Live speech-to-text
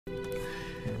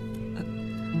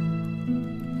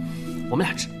我们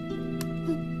俩吃。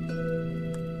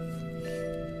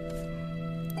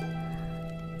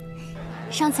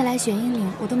上次来雪鹰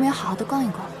岭，我都没有好好的逛一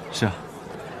逛。是啊，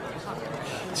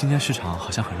今天市场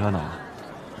好像很热闹啊，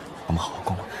我们好好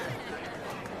逛逛。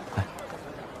来，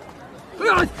哎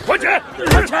呀，还钱！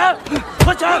还钱！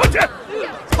还钱！还钱！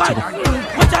快点！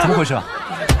还钱！怎么回事啊？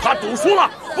他赌输了，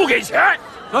不给钱。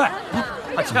对，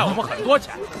他欠我们很多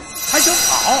钱，还想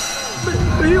跑。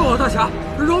没有啊，大侠，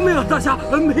饶命啊，大侠，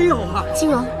没有啊。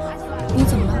金荣，你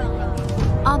怎么了？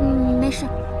啊，没事。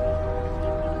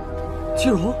金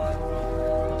荣。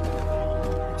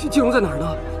 金荣在哪儿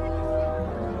呢？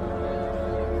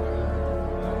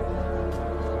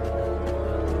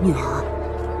女儿，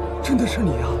真的是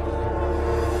你啊！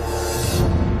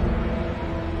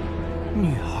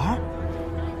女儿，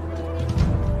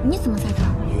你怎么在这儿？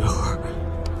女儿，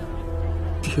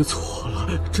爹错了，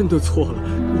真的错了，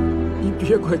你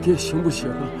别怪爹行不行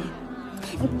啊？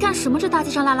你干什么？这大街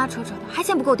上拉拉扯扯的，还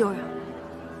嫌不够丢人？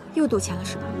又赌钱了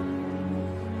是吧？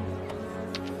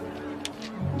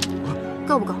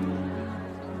够不够？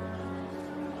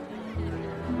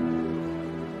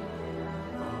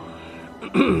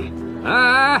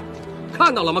 哎，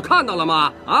看到了吗？看到了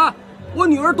吗？啊，我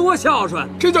女儿多孝顺，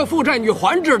这叫父债女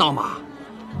还，知道吗？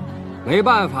没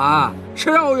办法，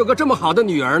谁让我有个这么好的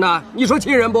女儿呢？你说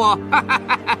气人不？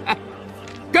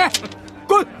给，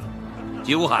滚！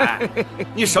九海，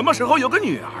你什么时候有个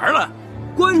女儿了？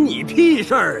关你屁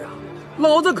事儿啊！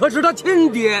老子可是他亲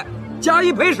爹，假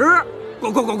一赔十，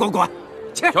滚滚滚滚滚！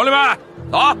去，兄弟们，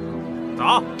走，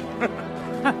走。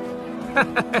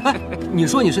你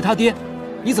说你是他爹，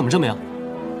你怎么证明？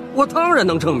我当然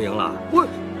能证明了，我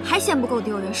还嫌不够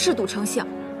丢人，嗜赌成性。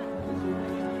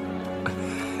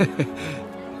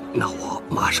那我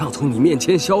马上从你面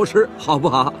前消失，好不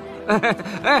好？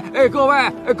哎，各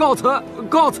位，告辞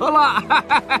了！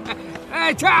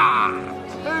哎恰，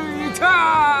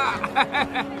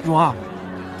蓉儿，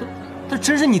他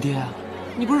真是你爹啊？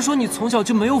你不是说你从小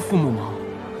就没有父母吗？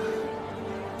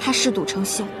他嗜赌成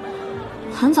性，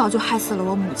很早就害死了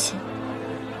我母亲，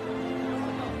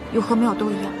有和没有都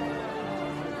一样。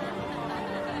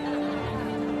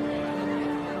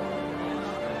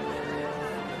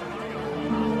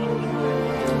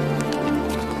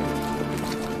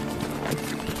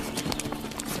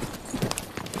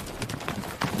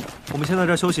我们先在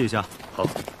这儿休息一下。好，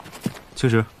青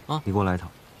石啊，你给我来一套。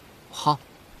好。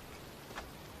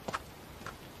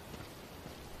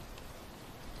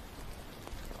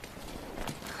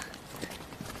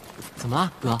怎么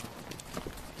了，哥？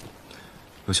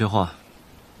有些话，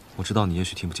我知道你也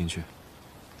许听不进去，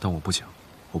但我不讲，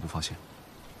我不放心。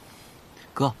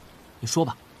哥，你说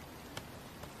吧。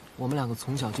我们两个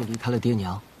从小就离开了爹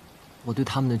娘，我对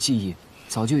他们的记忆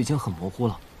早就已经很模糊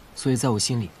了，所以在我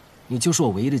心里，你就是我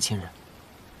唯一的亲人，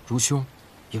如兄，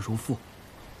也如父。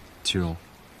季荣，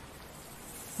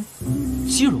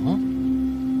季荣，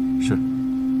是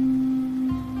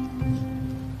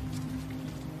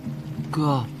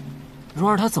哥，蓉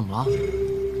儿她怎么了？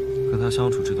跟他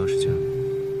相处这段时间，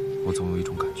我总有一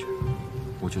种感觉，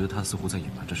我觉得他似乎在隐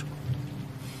瞒着什么。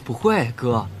不会，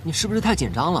哥，你是不是太紧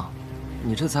张了？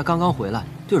你这才刚刚回来，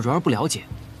对蓉儿不了解。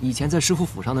以前在师傅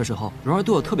府上的时候，蓉儿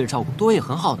对我特别照顾，对我也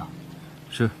很好的。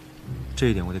是，这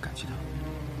一点我得感激他。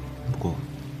不过，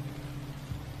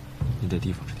你得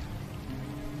提防着点。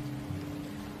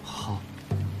好，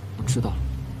我知道了。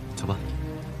走吧。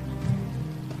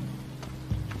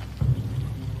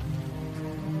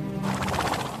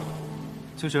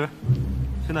青石，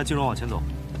先带季荣往前走。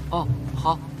哦，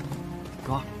好。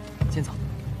蓉儿，先走。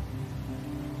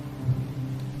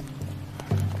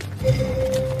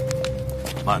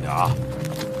慢点啊！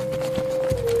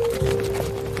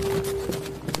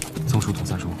宗叔、童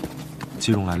三叔，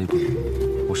季荣来历不明，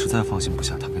我实在放心不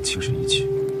下他跟青石一起，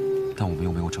但我们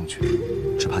又没有证据，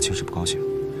只怕青石不高兴。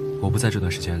我不在这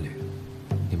段时间里，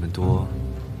你们多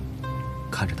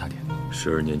看着他点。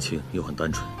时而年轻又很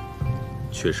单纯，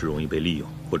确实容易被利用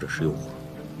或者是诱惑。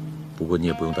不过你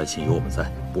也不用担心，有我们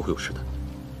在，不会有事的。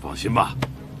放心吧。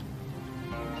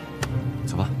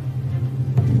走吧。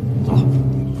走。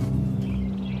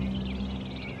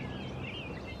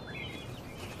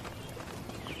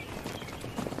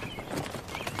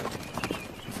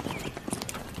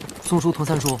宗叔、童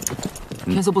三叔，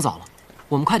天色不早了，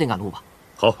我们快点赶路吧。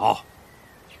好，好，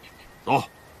走。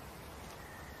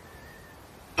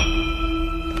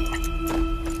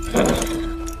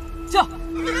驾！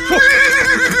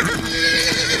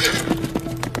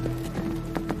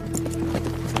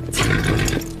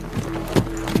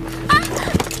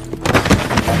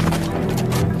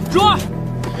蓉儿，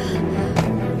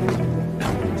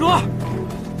蓉儿，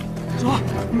蓉儿，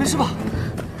你没事吧？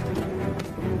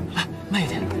慢一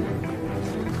点。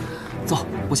走，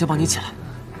我先帮你起来。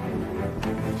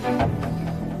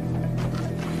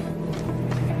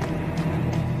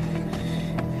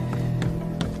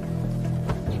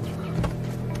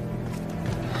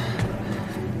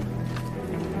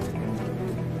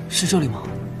是这里吗？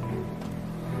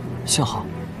幸好，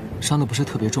伤的不是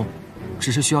特别重，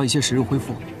只是需要一些时日恢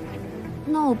复。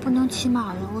那我不能骑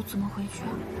马了，我怎么回去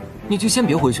啊？你就先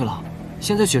别回去了，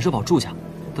先在雪社堡住下，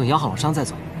等养好了伤再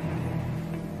走。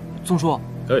宗叔，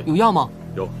有药吗？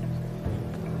有。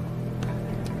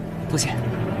多谢。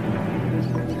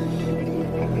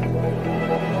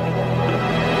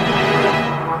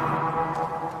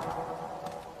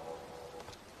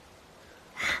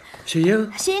雪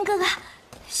鹰，雪鹰哥哥，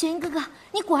雪鹰哥哥，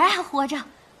你果然还活着。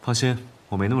放心，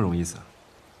我没那么容易死。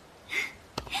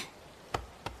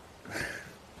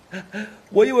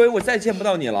我以为我再见不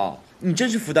到你了，你真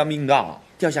是福大命大，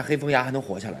掉下黑风崖还能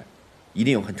活下来，一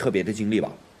定有很特别的经历吧？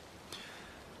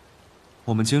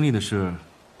我们经历的事，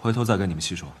回头再跟你们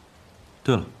细说。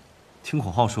对了，听口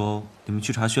号说你们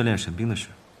去查训练神兵的事，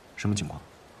什么情况？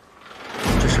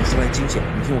这事说来惊险，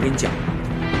你听我跟你讲。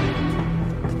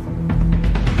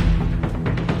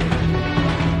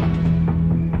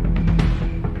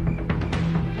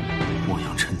莫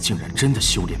阳琛竟然真的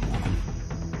修炼魔功，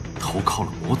投靠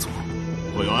了魔族。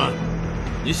委员，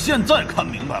你现在看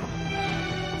明白了，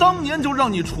当年就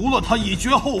让你除了他以绝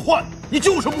后患，你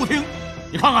就是不听。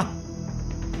你看看，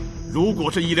如果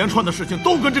这一连串的事情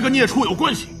都跟这个孽畜有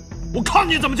关系，我看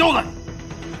你怎么交代。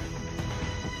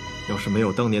要是没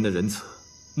有当年的仁慈，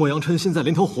莫阳琛现在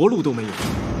连条活路都没有。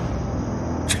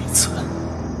这一次，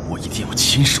我一定要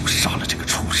亲手杀了这个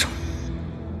畜生。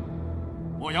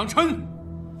莫阳琛，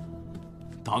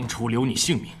当初留你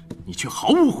性命，你却毫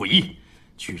无悔意，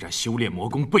居然修炼魔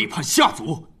功背叛夏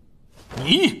族，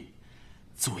你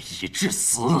罪已至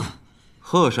死。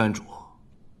贺山主，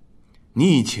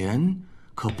你以前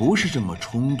可不是这么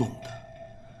冲动的。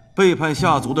背叛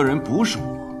夏族的人不是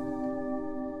我，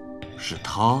是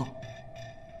他。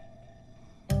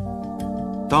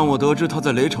当我得知他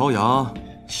在雷巢崖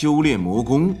修炼魔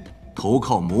功，投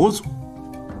靠魔族，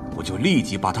我就立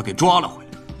即把他给抓了回来。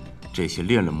这些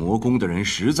练了魔功的人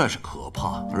实在是可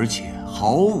怕，而且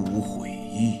毫无悔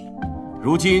意。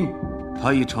如今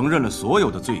他已承认了所有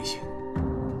的罪行。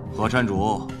贺山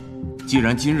主，既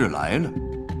然今日来了，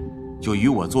就与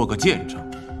我做个见证，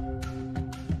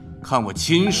看我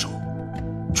亲手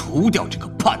除掉这个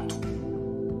叛徒。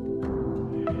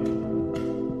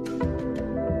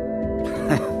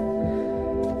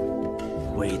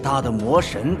伟大的魔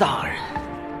神大人，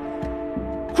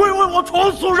会为我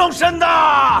重塑肉身的！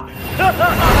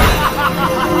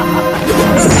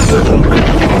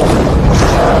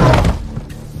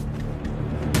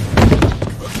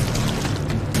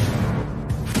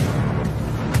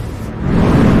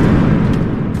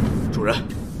主人，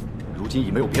如今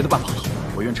已没有别的办法了，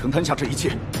我愿承担下这一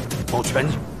切，保全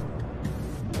你。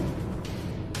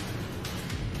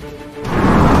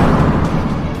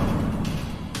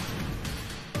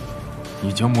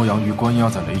你将莫阳鱼关押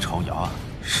在雷巢崖，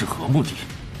是何目的？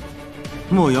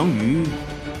莫阳鱼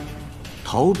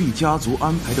逃避家族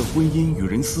安排的婚姻，与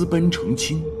人私奔成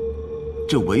亲，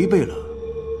这违背了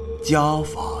家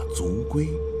法族规。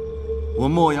我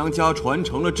莫阳家传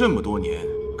承了这么多年，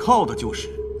靠的就是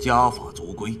家法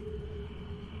族规。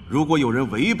如果有人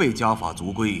违背家法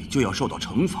族规，就要受到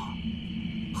惩罚。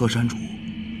贺山主，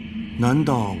难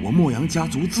道我莫阳家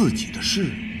族自己的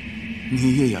事，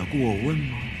你也要过问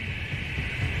吗？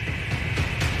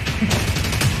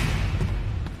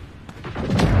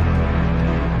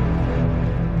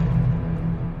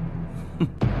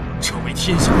这位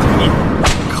天下第一，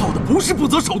靠的不是不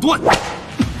择手段，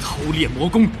偷练魔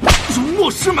功，辱没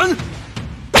师门。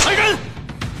来人，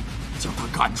将他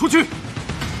赶出去，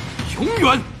永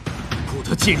远不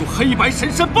得进入黑白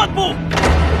神山半步。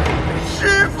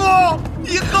师傅，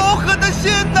你好狠的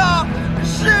心呐！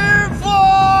师傅，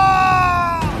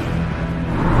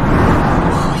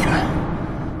何远，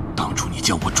当初你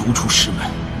将我逐出师门，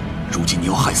如今你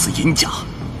要害死尹家，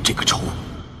这个仇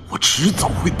我迟早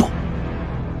会报。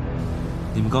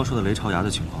你们刚说的雷巢崖的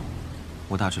情况，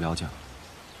我大致了解了。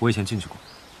我以前进去过，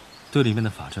对里面的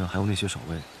法阵还有那些守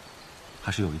卫，还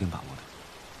是有一定把握的。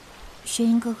雪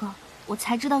鹰哥哥，我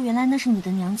才知道原来那是你的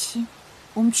娘亲。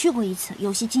我们去过一次，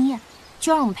有些经验，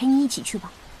就让我们陪你一起去吧。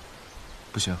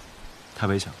不行，太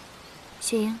危险了。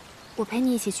雪鹰，我陪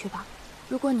你一起去吧。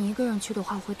如果你一个人去的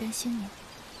话，我会担心你。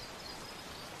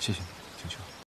谢谢你，景秋。